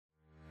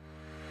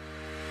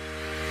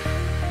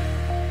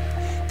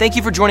Thank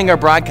you for joining our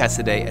broadcast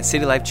today at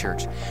City Life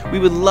Church. We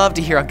would love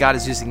to hear how God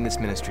is using this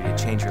ministry to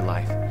change your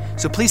life.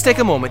 So please take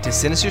a moment to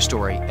send us your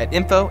story at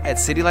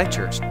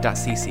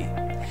info@citylifechurch.cc.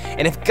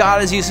 And if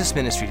God has used this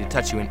ministry to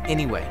touch you in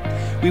any way,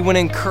 we want to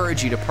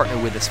encourage you to partner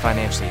with us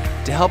financially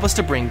to help us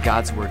to bring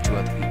God's word to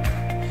other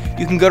people.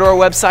 You can go to our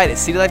website at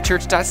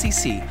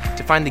citylifechurch.cc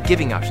to find the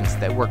giving options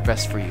that work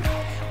best for you.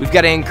 We've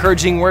got an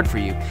encouraging word for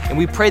you, and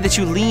we pray that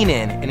you lean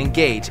in and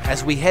engage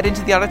as we head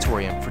into the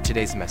auditorium for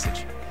today's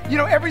message. You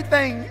know,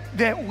 everything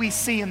that we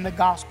see in the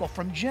gospel,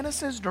 from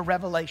Genesis to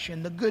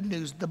Revelation, the good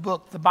news, the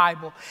book, the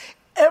Bible,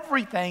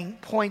 everything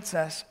points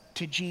us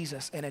to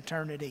Jesus in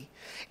eternity.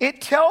 It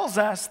tells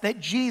us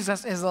that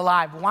Jesus is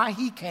alive, why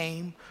he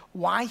came,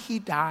 why he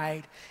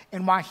died,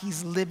 and why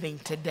he's living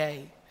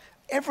today.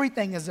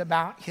 Everything is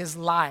about his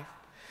life.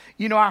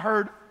 You know, I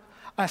heard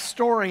a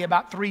story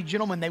about three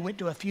gentlemen. They went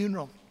to a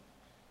funeral.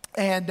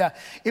 And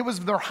it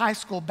was their high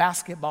school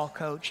basketball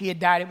coach. He had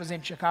died. It was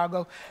in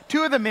Chicago.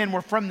 Two of the men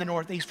were from the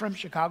Northeast, from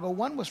Chicago.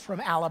 One was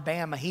from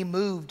Alabama. He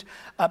moved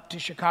up to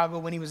Chicago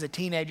when he was a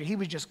teenager. He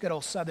was just a good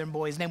old Southern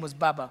boy. His name was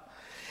Bubba.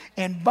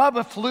 And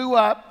Bubba flew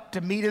up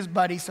to meet his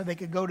buddy so they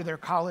could go to their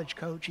college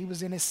coach. He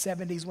was in his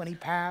 70s when he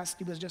passed.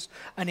 He was just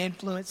an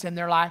influence in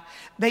their life.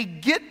 They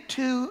get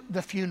to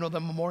the funeral, the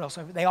memorial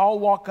service. They all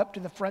walk up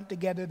to the front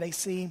together. They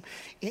see him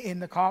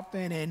in the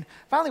coffin. And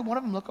finally, one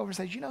of them look over and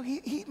says, you know,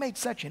 he made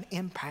such an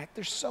impact.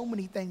 There's so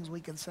many things we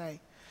can say.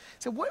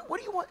 So what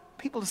do you want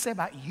people to say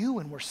about you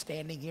when we're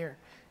standing here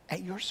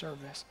at your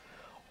service?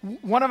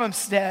 One of them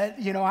said,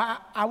 you know,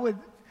 I would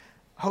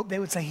hope they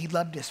would say he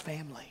loved his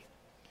family.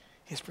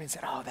 His friend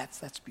said, oh,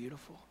 that's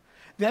beautiful.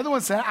 The other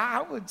one said,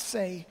 I would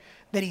say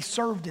that he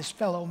served his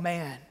fellow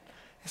man.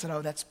 I said,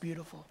 oh, that's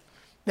beautiful.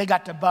 They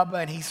got to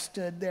Bubba, and he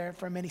stood there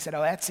for a minute. He said,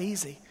 oh, that's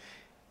easy.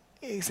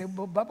 He said,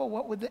 well, Bubba,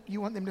 what would you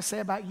want them to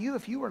say about you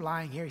if you were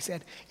lying here? He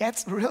said,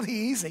 that's really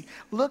easy.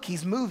 Look,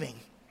 he's moving.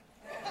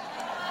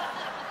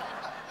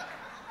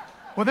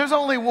 Well, there's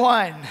only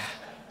one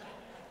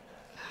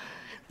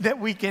that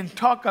we can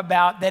talk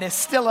about that is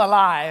still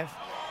alive,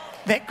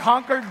 that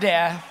conquered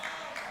death,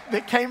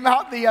 that came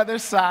out the other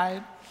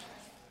side,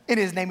 and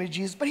his name is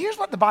Jesus. But here's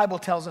what the Bible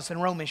tells us in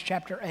Romans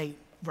chapter 8,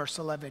 verse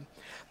 11.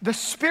 The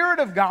Spirit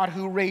of God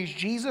who raised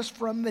Jesus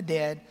from the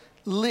dead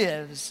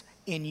lives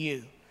in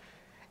you.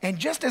 And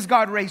just as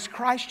God raised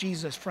Christ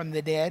Jesus from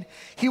the dead,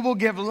 he will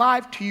give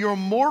life to your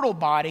mortal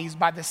bodies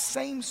by the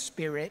same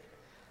Spirit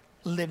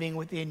living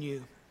within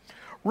you.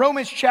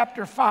 Romans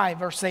chapter 5,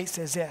 verse 8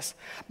 says this,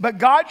 but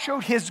God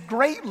showed his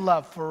great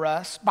love for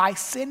us by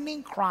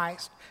sending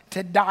Christ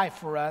to die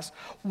for us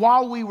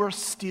while we were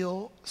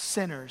still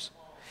sinners.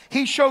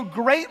 He showed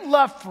great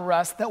love for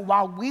us that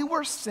while we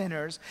were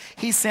sinners,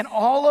 he sent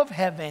all of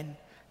heaven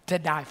to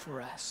die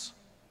for us.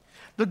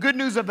 The good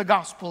news of the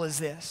gospel is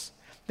this,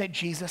 that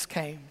Jesus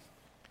came.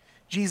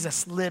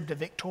 Jesus lived a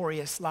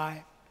victorious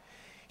life.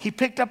 He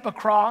picked up a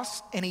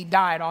cross and he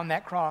died on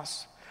that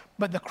cross.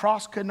 But the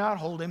cross could not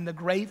hold him. The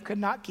grave could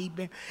not keep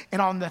him.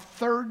 And on the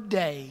third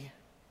day,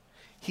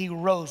 he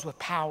rose with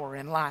power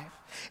and life.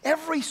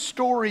 Every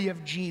story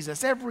of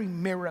Jesus, every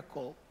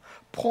miracle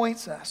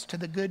points us to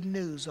the good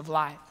news of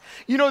life.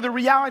 You know, the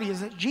reality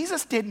is that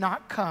Jesus did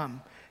not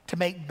come to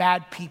make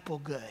bad people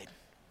good.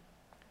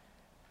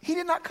 He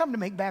did not come to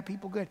make bad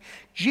people good.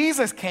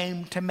 Jesus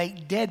came to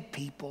make dead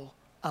people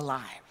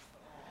alive.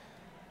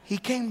 He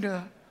came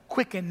to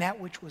quicken that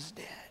which was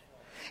dead.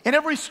 And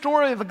every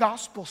story of the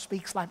gospel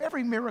speaks life,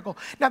 every miracle.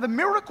 Now, the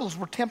miracles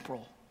were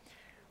temporal.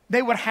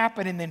 They would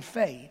happen and then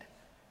fade.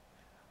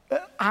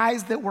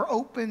 Eyes that were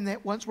open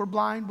that once were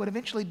blind would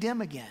eventually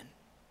dim again.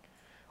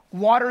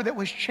 Water that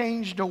was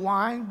changed to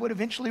wine would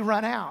eventually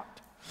run out.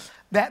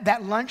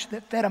 That lunch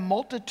that fed a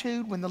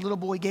multitude when the little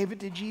boy gave it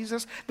to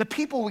Jesus, the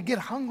people would get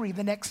hungry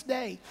the next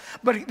day.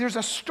 But there's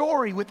a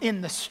story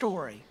within the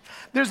story.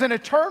 There's an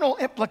eternal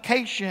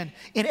implication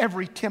in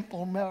every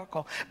temple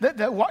miracle.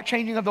 The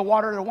changing of the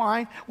water to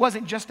wine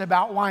wasn't just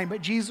about wine,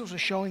 but Jesus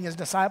was showing his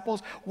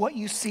disciples what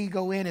you see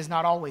go in is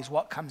not always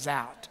what comes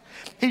out.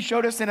 He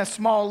showed us in a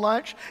small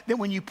lunch that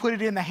when you put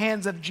it in the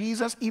hands of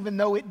Jesus, even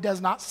though it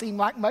does not seem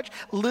like much,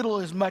 little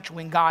is much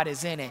when God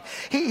is in it.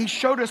 He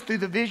showed us through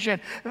the vision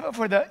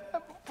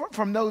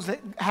from those that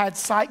had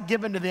sight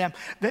given to them,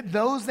 that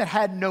those that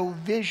had no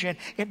vision,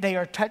 if they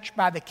are touched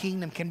by the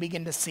kingdom, can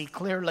begin to see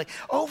clearly.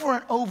 Over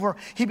and over,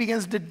 he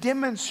begins to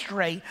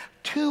demonstrate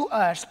to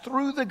us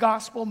through the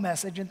gospel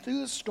message and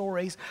through the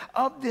stories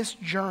of this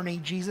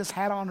journey Jesus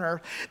had on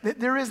earth, that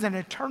there is an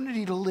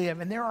eternity to live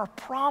and there are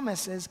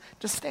promises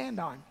to stand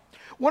on.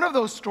 One of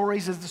those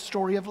stories is the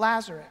story of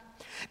Lazarus.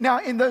 Now,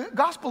 in the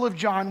Gospel of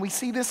John, we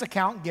see this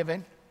account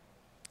given,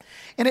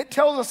 and it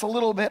tells us a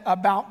little bit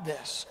about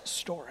this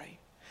story.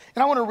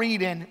 And I want to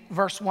read in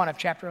verse 1 of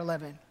chapter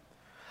 11.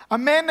 A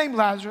man named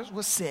Lazarus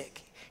was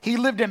sick. He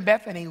lived in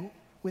Bethany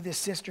with his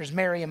sisters,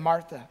 Mary and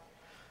Martha.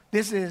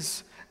 This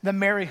is the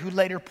Mary who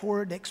later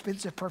poured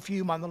expensive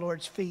perfume on the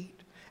Lord's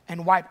feet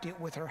and wiped it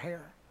with her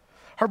hair.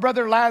 Her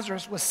brother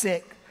Lazarus was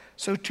sick,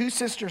 so two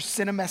sisters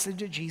sent a message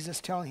to Jesus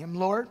telling him,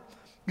 Lord,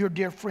 your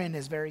dear friend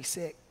is very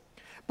sick.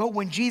 But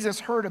when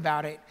Jesus heard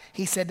about it,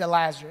 he said to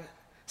Lazarus,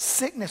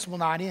 sickness will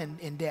not end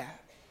in death.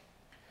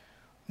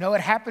 No,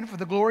 it happened for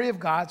the glory of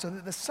God, so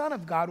that the Son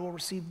of God will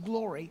receive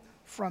glory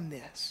from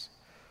this.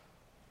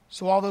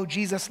 So although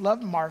Jesus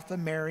loved Martha,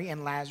 Mary,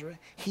 and Lazarus,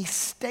 he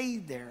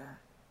stayed there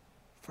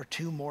for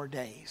 2 more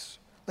days.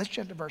 Let's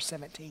jump to verse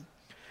 17.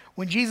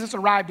 When Jesus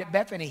arrived at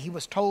Bethany, he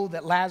was told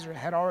that Lazarus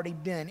had already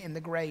been in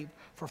the grave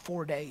for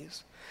 4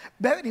 days.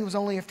 Bethany was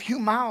only a few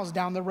miles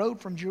down the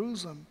road from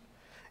Jerusalem,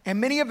 and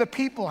many of the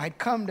people had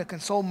come to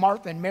console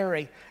Martha and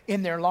Mary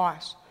in their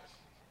loss.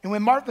 And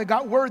when Martha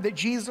got word that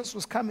Jesus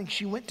was coming,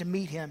 she went to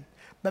meet him,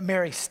 but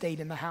Mary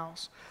stayed in the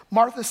house.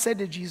 Martha said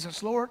to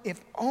Jesus, Lord,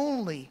 if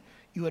only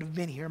you would have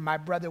been here, my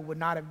brother would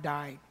not have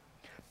died.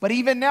 But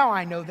even now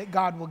I know that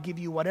God will give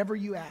you whatever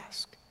you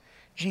ask.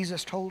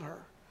 Jesus told her,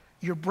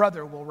 your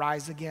brother will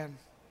rise again.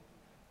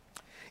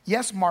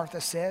 Yes,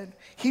 Martha said,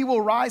 he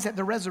will rise at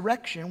the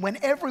resurrection when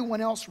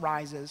everyone else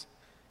rises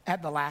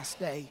at the last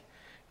day.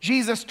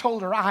 Jesus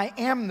told her, I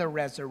am the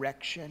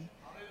resurrection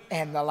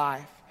and the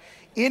life.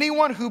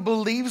 Anyone who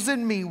believes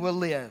in me will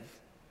live,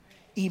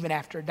 even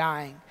after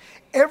dying.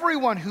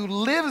 Everyone who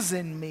lives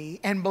in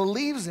me and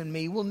believes in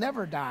me will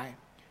never die.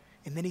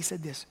 And then he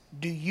said this,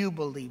 do you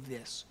believe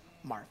this,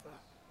 Martha?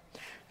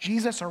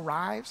 Jesus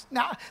arrives.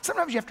 Now,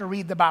 sometimes you have to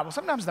read the Bible.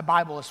 Sometimes the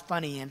Bible is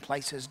funny in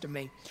places to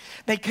me.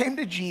 They came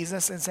to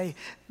Jesus and say,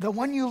 the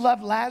one you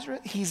love, Lazarus,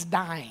 he's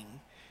dying.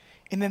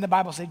 And then the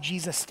Bible said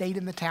Jesus stayed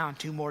in the town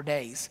 2 more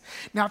days.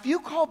 Now, if you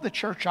called the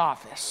church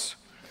office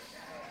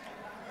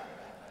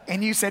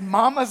and you said,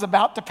 Mama's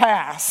about to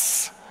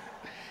pass,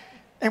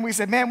 and we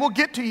said, man, we'll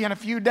get to you in a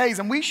few days,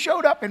 and we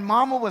showed up and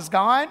Mama was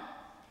gone,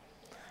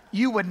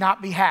 you would not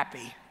be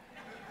happy.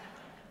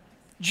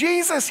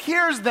 Jesus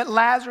hears that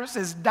Lazarus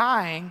is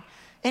dying,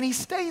 and he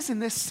stays in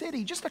this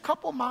city just a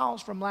couple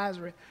miles from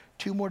Lazarus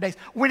 2 more days.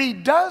 When he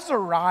does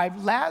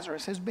arrive,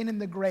 Lazarus has been in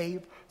the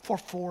grave for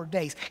 4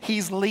 days.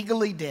 He's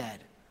legally dead.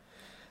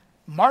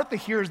 Martha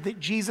hears that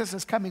Jesus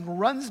is coming,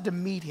 runs to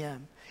meet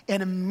him,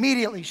 and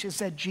immediately she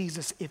said,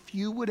 Jesus, if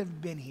you would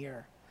have been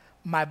here,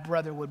 my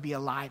brother would be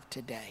alive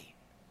today.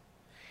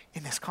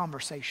 And this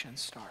conversation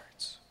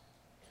starts.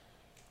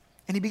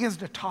 And he begins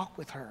to talk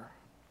with her.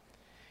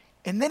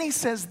 And then he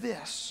says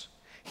this.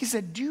 He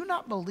said, do you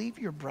not believe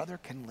your brother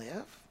can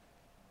live?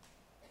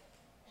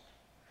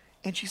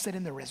 And she said,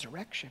 in the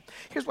resurrection.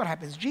 Here's what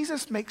happens.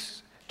 Jesus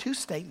makes 2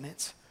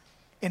 statements,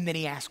 and then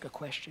he asks a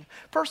question.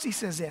 First, he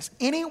says this,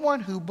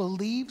 anyone who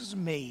believes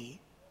me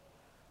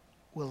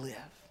will live.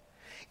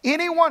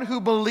 Anyone who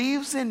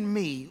believes in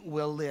me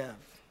will live.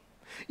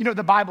 You know,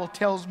 the Bible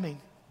tells me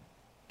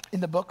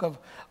in the book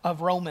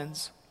of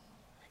Romans,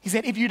 he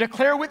said, if you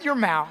declare with your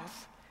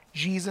mouth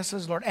Jesus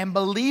is Lord and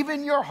believe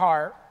in your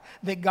heart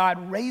that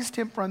God raised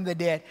him from the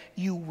dead,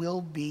 you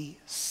will be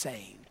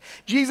saved.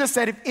 Jesus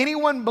said, if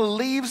anyone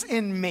believes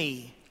in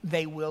me,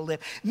 they will live.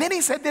 And then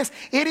he said this,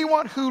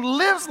 anyone who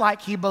lives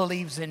like he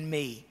believes in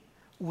me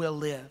will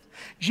live.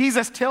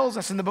 Jesus tells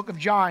us in the book of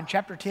John,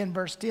 chapter 10,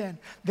 verse 10,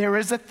 there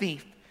is a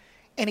thief,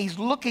 and he's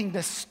looking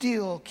to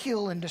steal,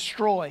 kill, and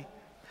destroy.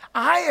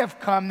 I have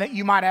come that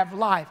you might have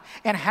life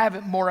and have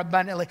it more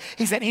abundantly.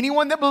 He said,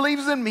 anyone that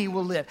believes in me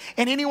will live.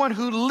 And anyone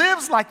who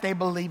lives like they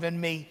believe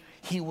in me,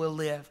 he will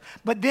live.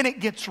 But then it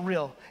gets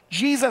real.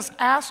 Jesus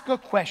asked a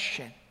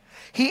question.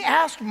 He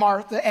asked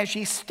Martha as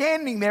she's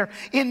standing there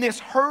in this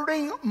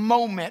hurting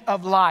moment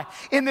of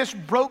life, in this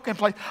broken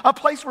place, a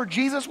place where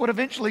Jesus would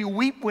eventually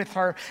weep with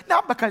her,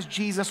 not because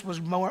Jesus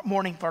was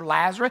mourning for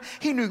Lazarus.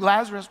 He knew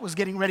Lazarus was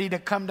getting ready to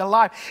come to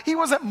life. He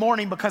wasn't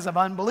mourning because of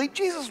unbelief.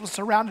 Jesus was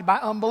surrounded by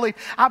unbelief.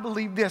 I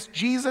believe this,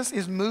 Jesus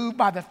is moved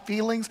by the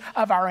feelings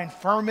of our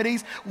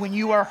infirmities. When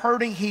you are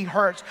hurting, he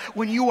hurts.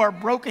 When you are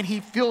broken,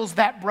 he feels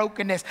that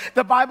brokenness.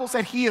 The Bible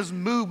said he is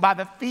moved by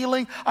the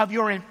feeling of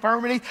your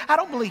infirmities. I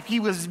don't believe he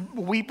was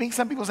weeping.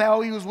 Some people say,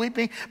 oh, he was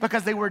weeping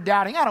because they were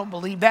doubting. I don't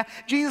believe that.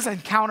 Jesus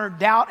encountered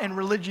doubt and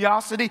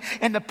religiosity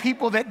and the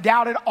people that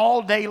doubted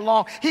all day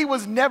long. He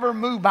was never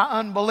moved by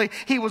unbelief.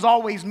 He was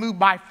always moved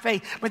by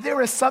faith. But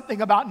there is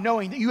something about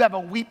knowing that you have a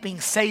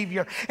weeping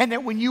Savior and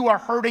that when you are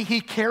hurting,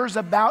 he cares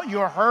about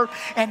your hurt.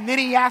 And then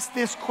he asked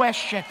this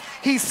question.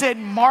 He said,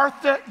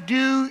 Martha,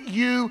 do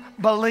you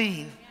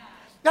believe?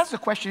 That's the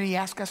question he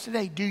asked us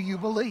today. Do you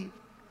believe?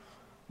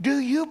 Do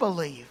you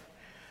believe?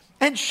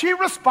 And she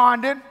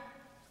responded,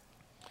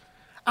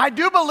 I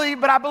do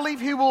believe, but I believe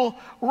he will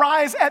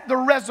rise at the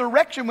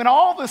resurrection when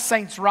all the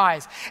saints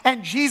rise.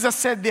 And Jesus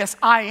said this,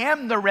 I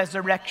am the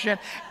resurrection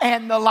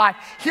and the life.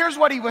 Here's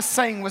what he was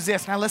saying was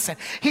this. Now listen,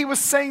 he was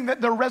saying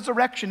that the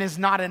resurrection is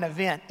not an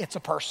event, it's a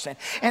person.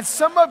 And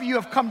some of you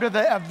have come to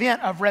the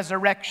event of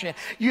resurrection.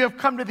 You have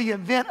come to the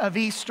event of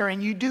Easter,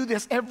 and you do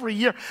this every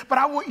year. But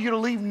I want you to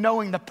leave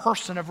knowing the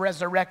person of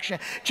resurrection.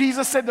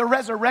 Jesus said the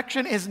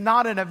resurrection is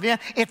not an event,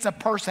 it's a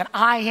person.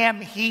 I am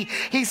he.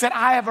 He said,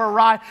 I have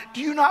arrived. Do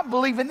you not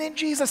believe? And then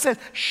Jesus says,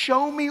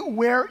 show me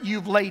where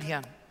you've laid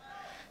him.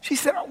 She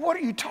said, what are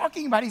you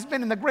talking about? He's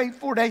been in the grave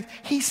 4 days.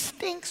 He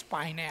stinks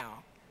by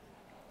now.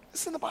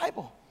 It's in the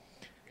Bible.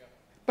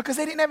 because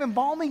they didn't have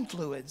embalming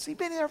fluids. He'd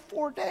been there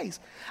 4 days.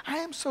 I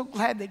am so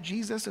glad that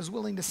Jesus is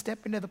willing to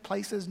step into the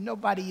places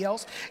nobody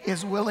else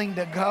is willing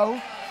to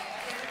go.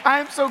 I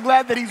am so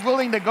glad that he's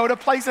willing to go to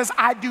places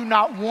I do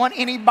not want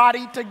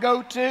anybody to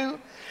go to.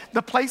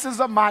 The places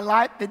of my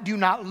life that do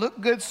not look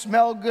good,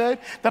 smell good,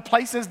 the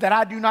places that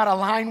I do not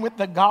align with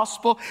the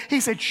gospel. He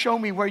said, show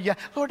me where you,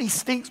 Lord, he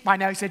stinks by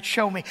now. He said,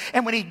 show me.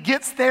 And when he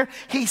gets there,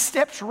 he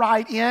steps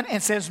right in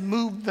and says,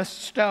 move the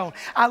stone.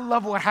 I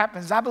love what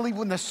happens. I believe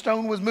when the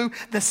stone was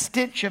moved, the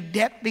stench of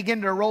death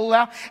began to roll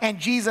out, and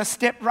Jesus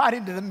stepped right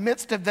into the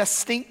midst of the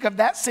stink of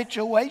that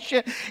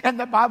situation. And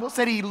the Bible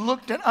said he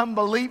looked at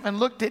unbelief and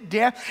looked at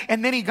death,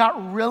 and then he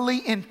got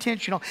really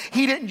intentional.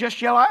 He didn't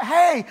just yell out,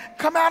 hey,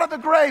 come out of the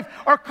grave,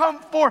 or come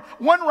forth.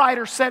 One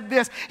writer said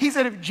this. He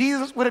said if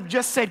Jesus would have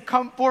just said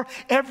come forth,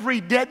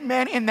 every dead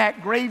man in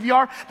that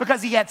graveyard,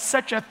 because he had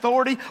such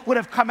authority, would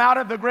have come out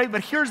of the grave.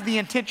 But here's the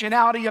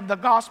intentionality of the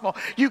gospel.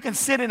 You can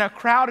sit in a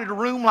crowded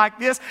room like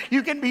this.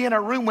 You can be in a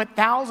room with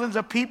thousands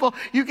of people.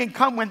 You can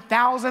come when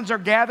thousands are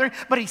gathering,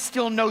 but he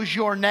still knows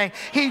your name.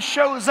 He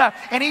shows up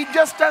and he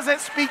just doesn't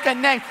speak a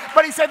name,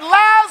 but he said,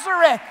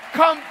 Lazarus,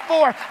 come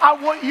forth. I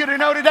want you to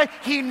know today,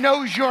 he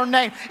knows your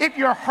name. If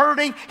you're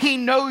hurting, he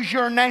knows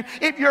your name.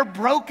 If you're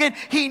broken,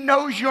 he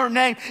knows your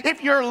name.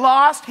 If you're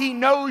lost, he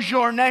knows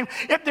your name.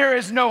 If there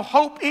is no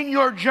hope in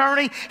your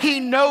journey,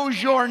 he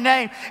knows your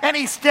name. And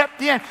he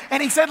stepped in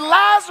and he said,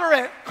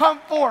 Lazarus, come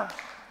forth.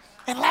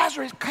 And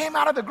Lazarus came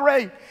out of the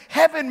grave.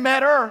 Heaven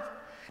met earth.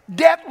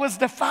 Death was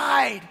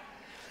defied.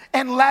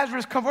 And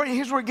Lazarus come forward.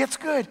 Here's where it gets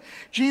good.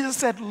 Jesus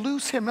said,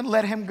 loose him and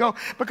let him go.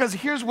 Because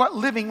here's what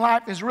living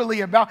life is really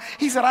about.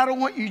 He said, I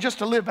don't want you just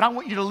to live, but I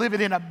want you to live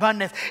it in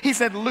abundance. He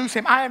said, loose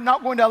him. I am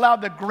not going to allow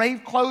the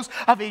grave clothes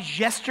of his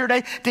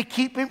yesterday to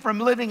keep him from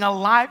living a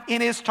life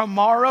in his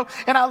tomorrow.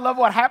 And I love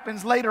what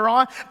happens later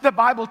on. The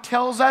Bible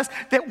tells us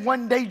that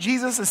one day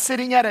Jesus is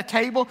sitting at a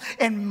table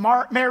and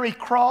Mary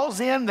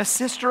crawls in, the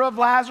sister of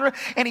Lazarus,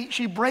 and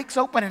she breaks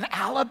open an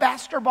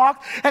alabaster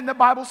box. And the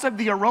Bible said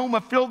the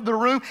aroma filled the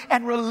room,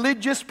 and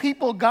religious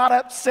people got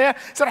upset,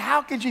 said,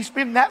 how can she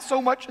spend that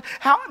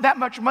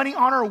much money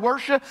on her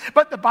worship?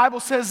 But the Bible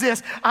says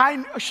this,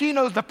 she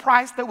knows the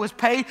price that was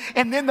paid.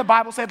 And then the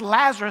Bible said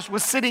Lazarus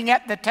was sitting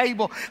at the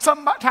table.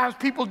 Sometimes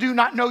people do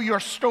not know your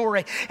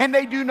story, and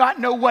they do not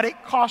know what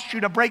it cost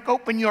you to break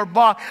open your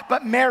box.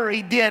 But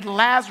Mary did,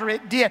 Lazarus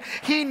did.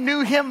 He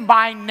knew him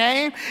by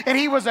name, and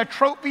he was a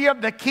trophy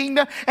of the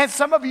kingdom. And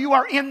some of you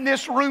are in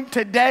this room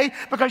today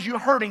because you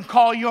heard him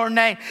call your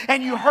name,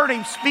 and you heard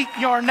him speak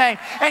your name,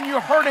 and you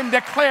heard him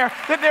declare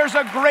that there's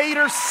a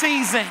greater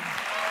season.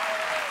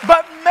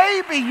 But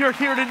maybe you're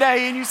here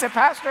today and you say,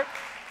 Pastor,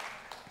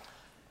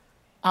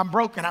 I'm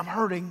broken, I'm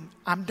hurting,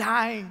 I'm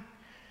dying.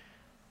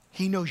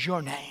 He knows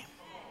your name.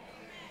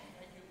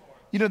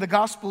 You know, the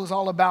gospel is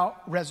all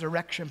about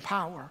resurrection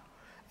power.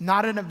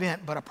 Not an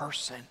event, but a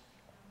person.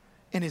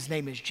 And his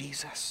name is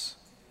Jesus.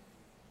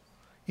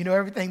 You know,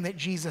 everything that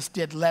Jesus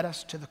did led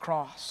us to the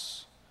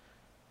cross.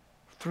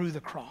 Through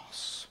the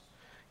cross.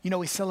 You know,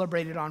 we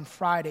celebrated on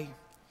Friday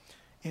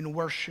in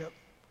worship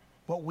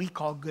what we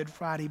call Good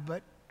Friday,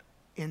 but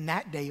in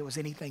that day it was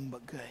anything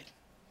but good.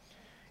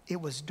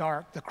 It was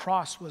dark. The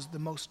cross was the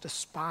most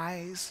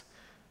despised,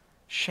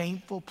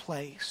 shameful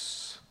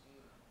place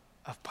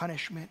of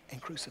punishment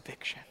and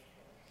crucifixion.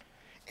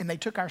 And they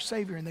took our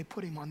Savior and they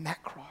put him on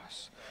that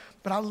cross.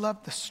 But I love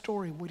the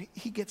story. When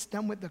he gets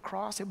done with the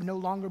cross, it would no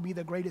longer be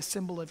the greatest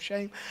symbol of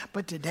shame.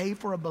 But today,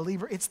 for a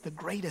believer, it's the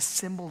greatest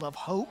symbol of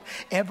hope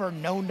ever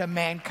known to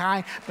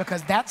mankind,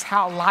 because that's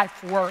how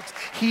life works.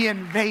 He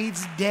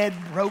invades dead,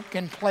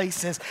 broken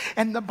places.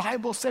 And the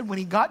Bible said when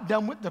he got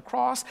done with the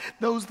cross,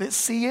 those that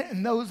see it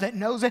and those that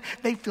knows it,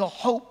 they feel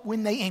hope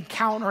when they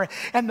encounter it.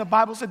 And the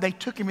Bible said they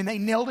took him and they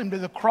nailed him to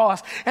the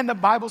cross. And the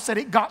Bible said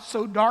it got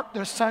so dark,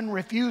 the sun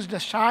refused to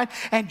shine.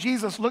 And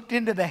Jesus looked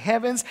into the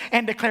heavens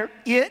and declared,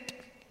 it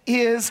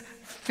is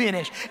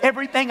finished.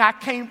 Everything I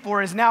came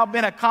for has now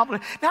been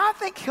accomplished. Now I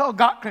think Hill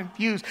got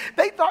confused.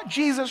 They thought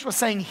Jesus was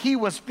saying he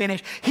was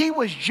finished. He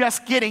was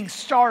just getting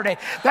started.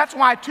 That's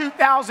why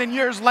 2,000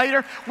 years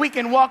later, we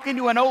can walk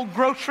into an old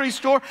grocery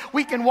store.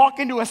 We can walk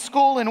into a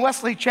school in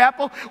Wesley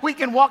Chapel. We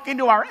can walk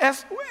into our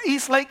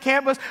East Lake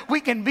campus.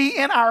 We can be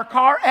in our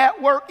car,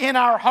 at work, in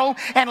our home,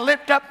 and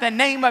lift up the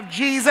name of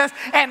Jesus,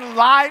 and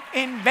life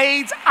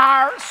invades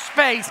our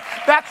space.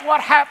 That's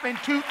what happened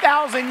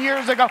 2,000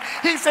 years ago.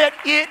 He said,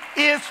 it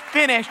is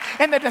finished.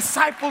 And the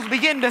disciples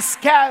begin to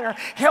scatter.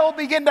 Hell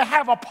began to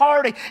have a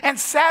party. And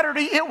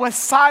Saturday it was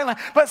silent,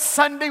 but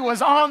Sunday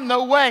was on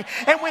the way.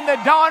 And when the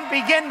dawn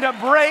began to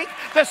break,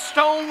 the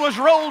stone was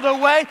rolled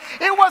away.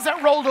 It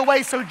wasn't rolled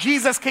away so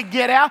Jesus could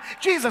get out.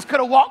 Jesus could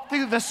have walked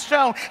through the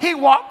stone. He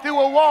walked through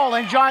a wall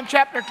in John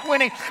chapter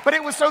 20. But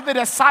it was so the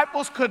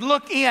disciples could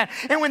look in.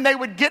 And when they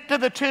would get to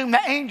the tomb,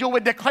 the angel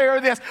would declare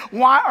this,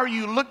 why are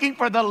you looking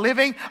for the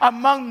living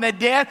among the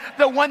dead?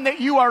 The one that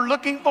you are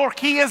looking for,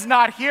 he is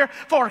not here,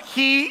 for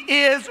He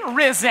is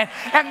risen.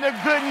 And the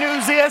good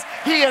news is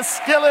he is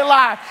still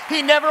alive.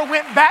 He never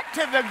went back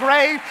to the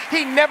grave.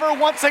 He never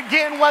once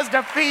again was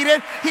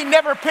defeated. He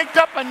never picked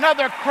up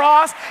another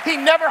cross. He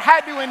never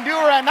had to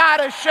endure a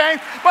night of shame.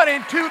 But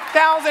in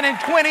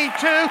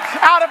 2022,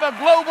 out of a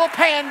global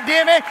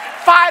pandemic,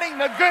 fighting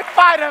the good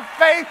fight of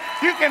faith,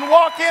 you can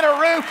walk in a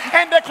room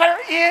and declare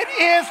it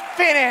is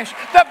finished.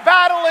 The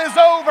battle is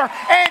over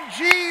and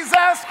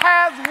Jesus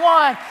has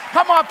won.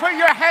 Come on, put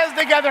your hands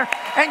together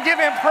and give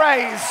him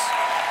praise.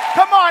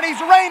 Come on, he's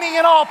reigning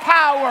in all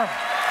power.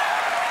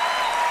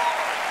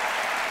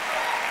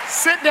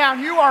 Sit down,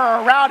 you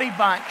are a rowdy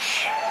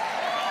bunch.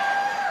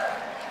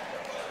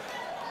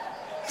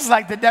 It's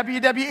like the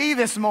WWE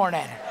this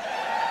morning.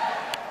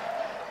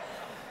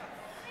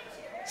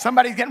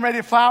 Somebody's getting ready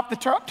to fly off the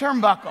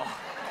turnbuckle.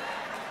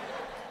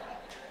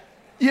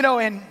 You know,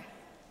 in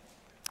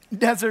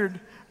Desert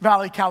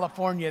Valley,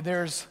 California,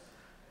 there's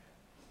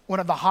one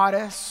of the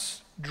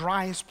hottest,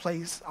 driest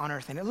places on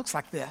earth, and it looks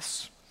like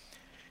this.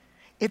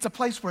 It's a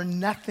place where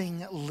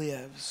nothing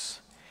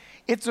lives.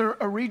 It's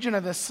a region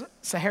of the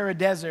Sahara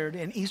Desert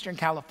in eastern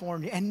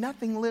California, and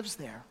nothing lives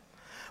there.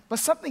 But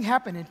something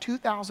happened in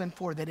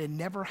 2004 that had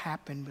never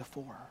happened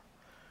before.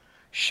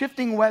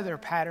 Shifting weather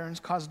patterns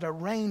caused a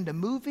rain to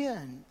move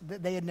in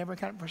that they had never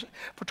encountered.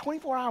 For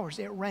 24 hours,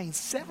 it rained.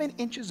 7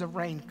 inches of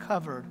rain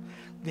covered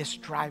this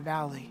dry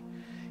valley.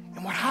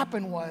 And what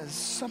happened was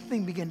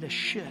something began to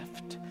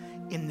shift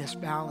in this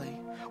valley.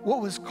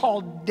 What was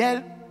called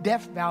Death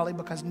Valley,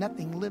 because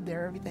nothing lived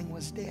there, everything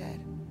was dead,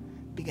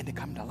 began to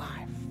come to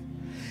life.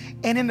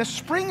 And in the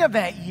spring of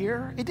that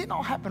year, it didn't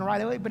all happen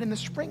right away, but in the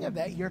spring of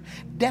that year,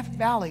 Death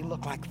Valley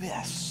looked like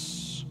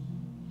this.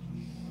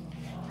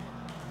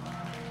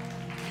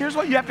 Here's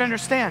what you have to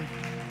understand.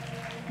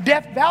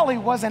 Death Valley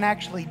wasn't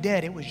actually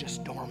dead, it was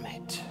just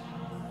dormant.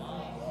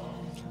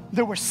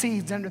 There were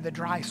seeds under the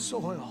dry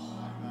soil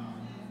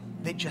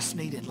that just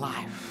needed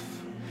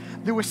life.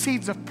 There were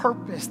seeds of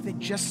purpose that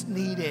just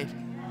needed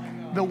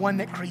the one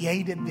that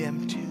created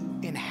them to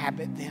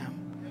inhabit them.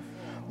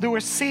 There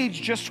were seeds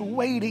just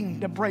waiting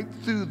to break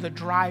through the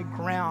dry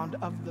ground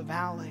of the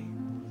valley.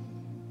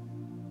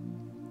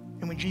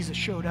 And when Jesus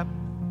showed up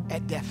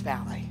at Death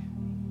Valley,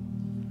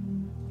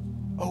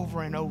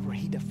 over and over,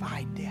 he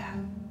defied death.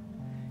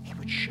 He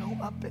would show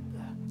up at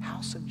the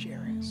house of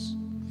Jairus.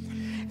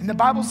 And the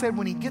Bible said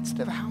when he gets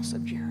to the house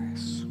of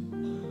Jairus,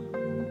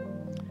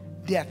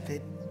 death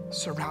had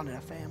surrounded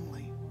a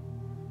family.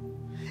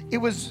 It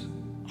was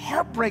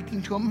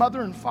heartbreaking to a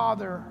mother and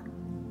father.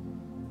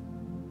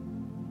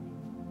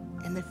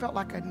 And they felt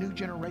like a new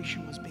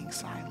generation was being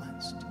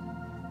silenced.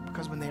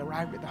 Because when they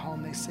arrived at the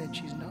home, they said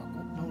she's no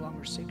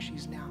longer sick,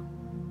 she's now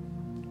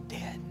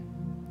dead.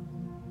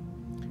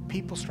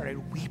 People started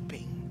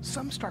weeping.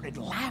 Some started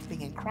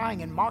laughing and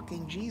crying and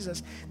mocking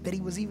Jesus that he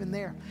was even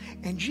there.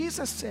 And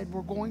Jesus said,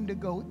 we're going to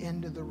go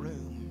into the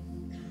room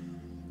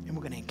and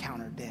we're going to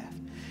encounter death.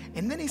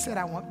 And then he said,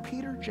 I want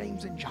Peter,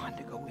 James, and John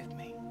to go with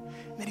me.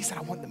 And then he said,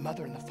 I want the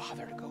mother and the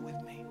father to go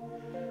with me.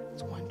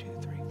 It's 1, 2,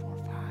 3, 4,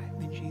 5.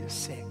 Then Jesus,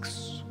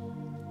 6.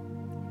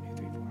 1,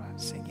 2, 3, 4,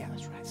 5, 6. Yeah,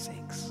 that's right,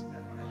 6.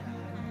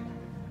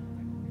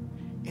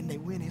 And they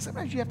went in.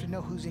 Sometimes you have to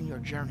know who's in your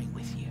journey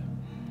with you.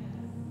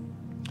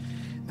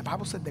 The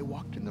Bible said they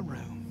walked in the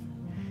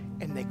room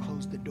and they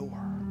closed the door.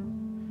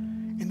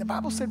 And the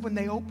Bible said when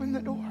they opened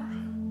the door,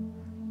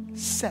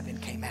 7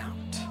 came out.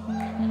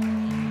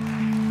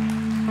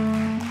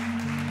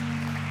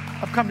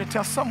 I've come to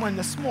tell someone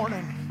this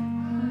morning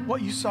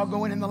what you saw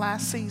going in the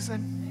last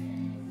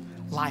season,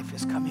 life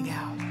is coming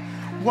out.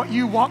 What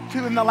you walked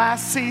through in the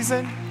last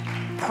season,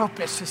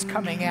 purpose is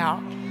coming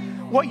out.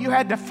 What you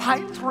had to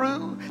fight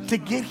through to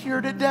get here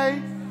today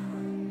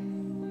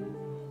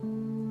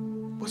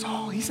was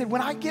all. He said,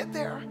 when I get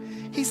there,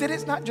 he said,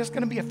 it's not just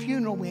going to be a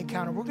funeral we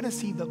encounter. We're going to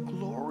see the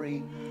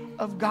glory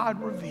of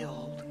God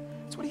revealed.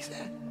 That's what he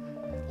said.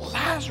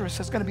 Lazarus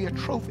is going to be a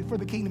trophy for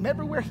the kingdom.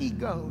 Everywhere he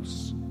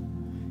goes,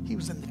 he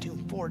was in the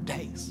tomb 4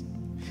 days.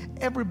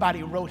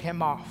 Everybody wrote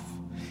him off.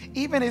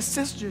 Even his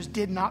sisters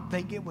did not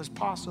think it was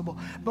possible.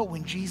 But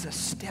when Jesus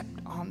stepped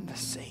on the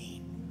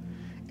scene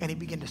and he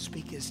began to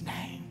speak his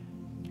name,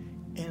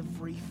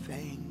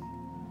 everything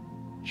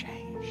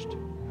changed.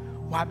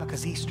 Why?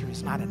 Because Easter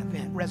is not an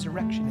event.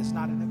 Resurrection is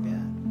not an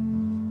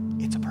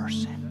event. It's a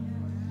person.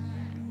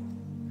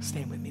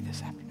 Stand with me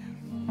this afternoon.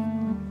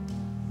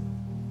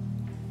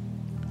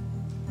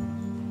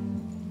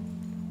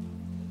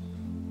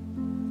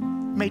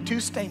 Made 2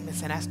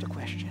 statements and asked a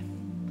question.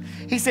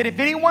 He said, if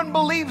anyone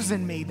believes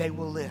in me, they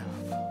will live.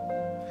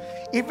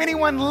 If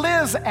anyone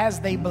lives as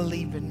they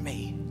believe in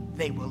me,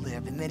 they will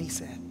live. And then he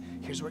said,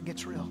 here's where it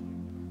gets real.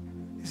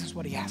 This is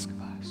what he asked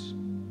of us.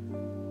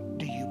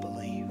 Do you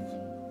believe?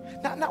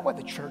 Not what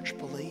the church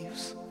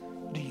believes.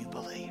 Do you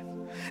believe?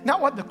 Not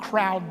what the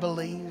crowd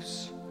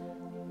believes.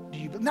 Do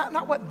you?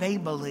 Not what they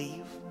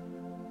believe.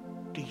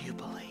 Do you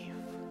believe?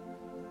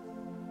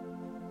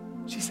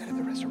 She said at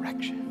the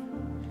resurrection.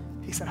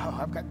 He said, oh,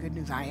 I've got good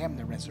news. I am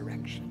the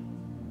resurrection.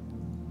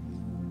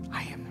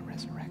 I am the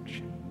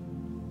resurrection.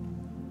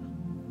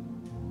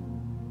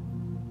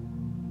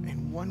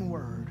 one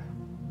word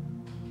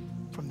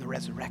from the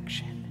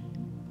resurrection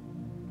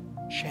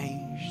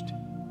changed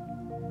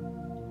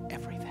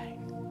everything.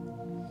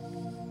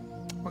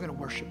 We're going to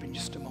worship in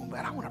just a moment,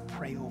 but I want to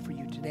pray over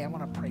you today. I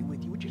want to pray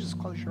with you. Would you just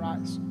close your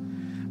eyes?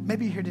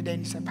 Maybe you're here today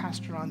and you say,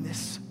 Pastor, on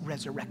this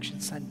Resurrection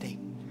Sunday,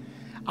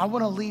 I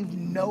want to leave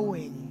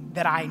knowing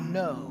that I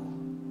know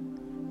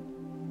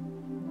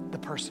the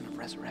person of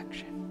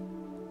resurrection.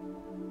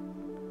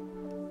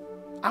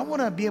 I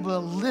want to be able to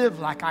live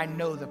like I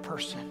know the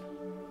person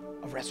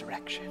of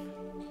resurrection.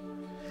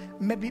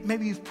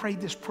 Maybe you've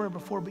prayed this prayer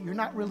before, but you're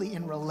not really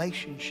in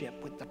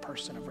relationship with the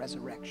person of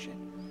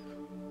resurrection.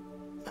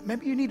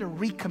 Maybe you need to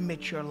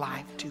recommit your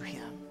life to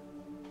him.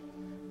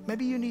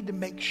 Maybe you need to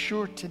make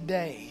sure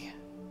today,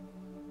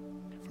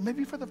 or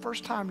maybe for the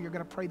first time, you're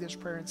going to pray this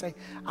prayer and say,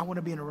 I want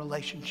to be in a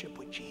relationship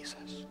with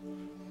Jesus.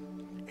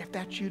 If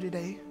that's you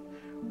today,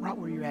 right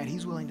where you're at,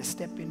 he's willing to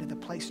step into the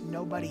place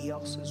nobody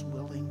else is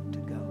willing to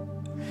go.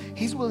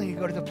 He's willing to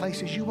go to the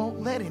places you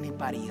won't let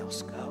anybody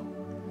else go.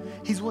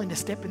 He's willing to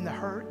step in the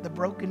hurt, the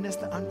brokenness,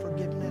 the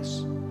unforgiveness,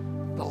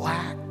 the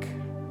lack,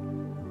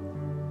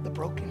 the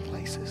broken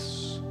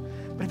places.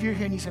 But if you're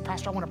here and you say,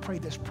 Pastor, I want to pray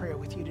this prayer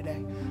with you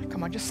today.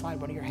 Come on, just slide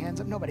one of your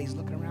hands up. Nobody's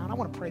looking around. I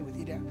want to pray with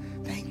you today.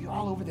 Thank you.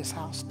 All over this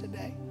house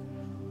today.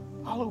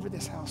 All over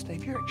this house today.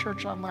 If you're at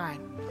church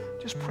online,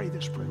 just pray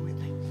this prayer with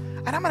me.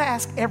 And I'm going to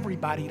ask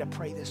everybody to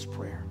pray this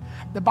prayer.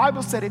 The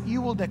Bible said if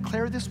you will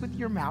declare this with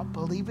your mouth,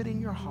 believe it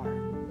in your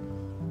heart,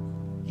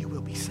 you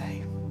will be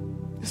saved.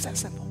 It's that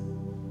simple.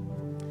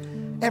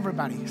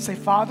 Everybody say,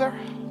 Father,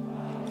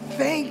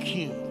 thank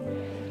you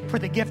for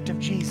the gift of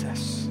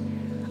Jesus.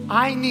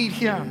 I need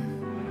him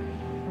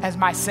as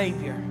my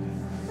Savior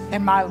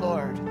and my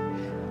Lord.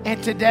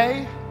 And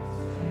today,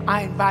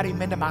 I invite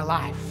him into my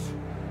life.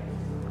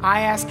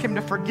 I ask him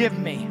to forgive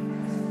me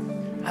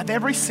of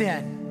every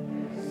sin.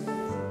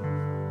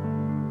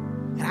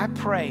 And I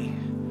pray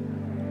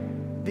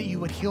that you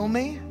would heal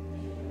me,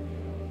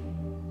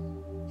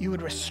 you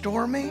would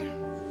restore me,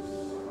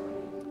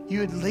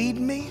 you would lead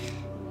me,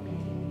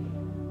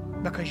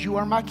 because you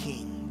are my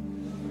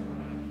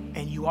King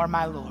and you are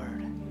my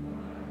Lord.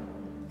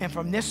 And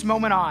from this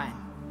moment on,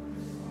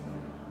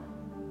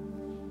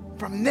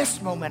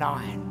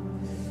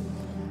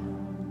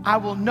 I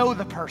will know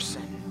the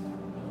person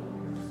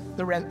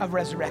of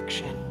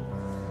resurrection.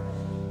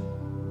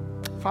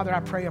 Father,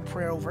 I pray a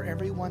prayer over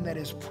everyone that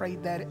has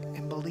prayed that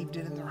and believed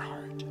it in their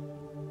heart.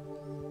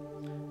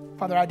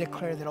 Father, I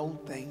declare that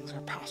old things are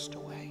passed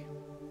away.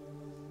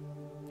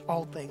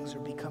 All things are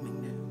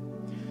becoming new.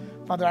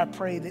 Father, I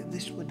pray that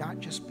this would not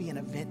just be an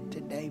event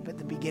today, but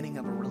the beginning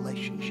of a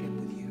relationship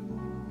with you.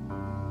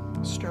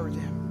 Stir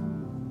them.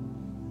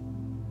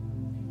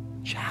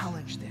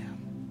 Challenge them.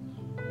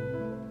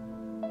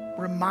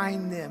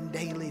 Remind them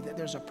daily that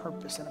there's a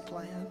purpose and a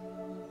plan.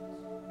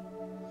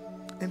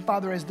 And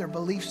Father, as their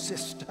belief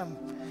system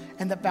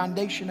and the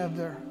foundation of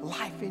their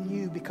life in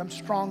you becomes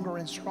stronger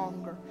and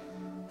stronger,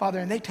 Father,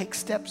 and they take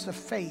steps of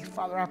faith,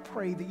 Father, I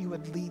pray that you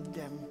would lead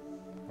them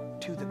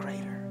to the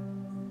greater.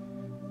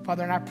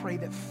 Father, and I pray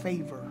that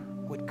favor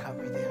would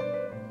cover them.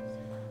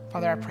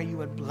 Father, I pray you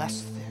would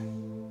bless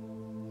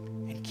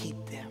them and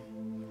keep them.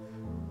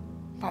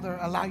 Father,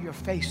 allow your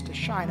face to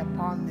shine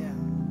upon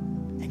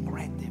them and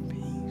grant them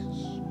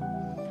peace.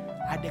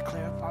 I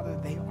declare, Father,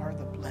 they are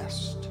the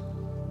blessed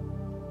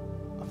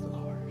of the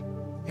Lord.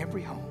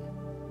 Every home,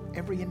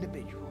 every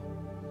individual,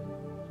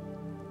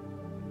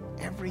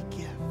 every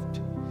gift,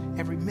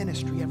 every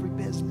ministry, every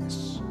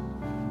business,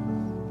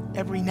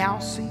 every now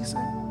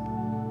season,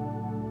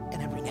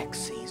 and every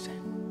next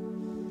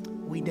season.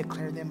 We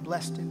declare them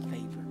blessed and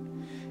favored.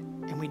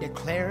 And we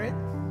declare it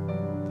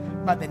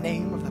by the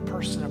name of the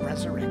person of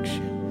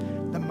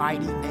resurrection, the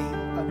mighty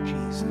name of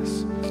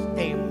Jesus.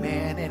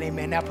 Amen and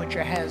amen. Now put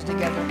your hands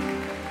together.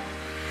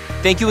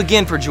 Thank you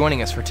again for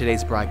joining us for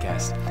today's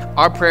broadcast.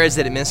 Our prayer is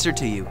that it ministered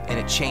to you and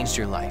it changed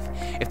your life.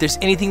 If there's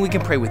anything we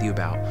can pray with you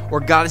about, or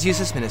God has used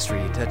this ministry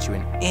to touch you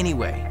in any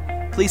way,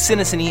 please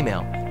send us an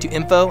email to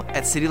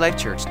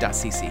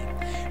info@citylifechurch.cc.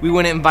 We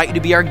want to invite you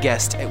to be our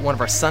guest at one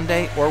of our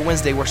Sunday or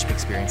Wednesday worship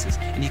experiences,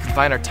 and you can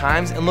find our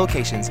times and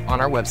locations on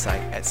our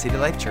website at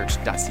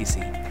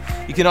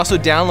citylifechurch.cc. You can also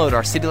download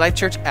our City Life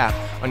Church app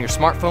on your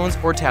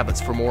smartphones or tablets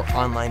for more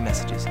online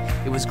messages.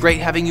 It was great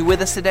having you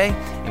with us today,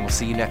 and we'll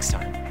see you next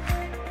time.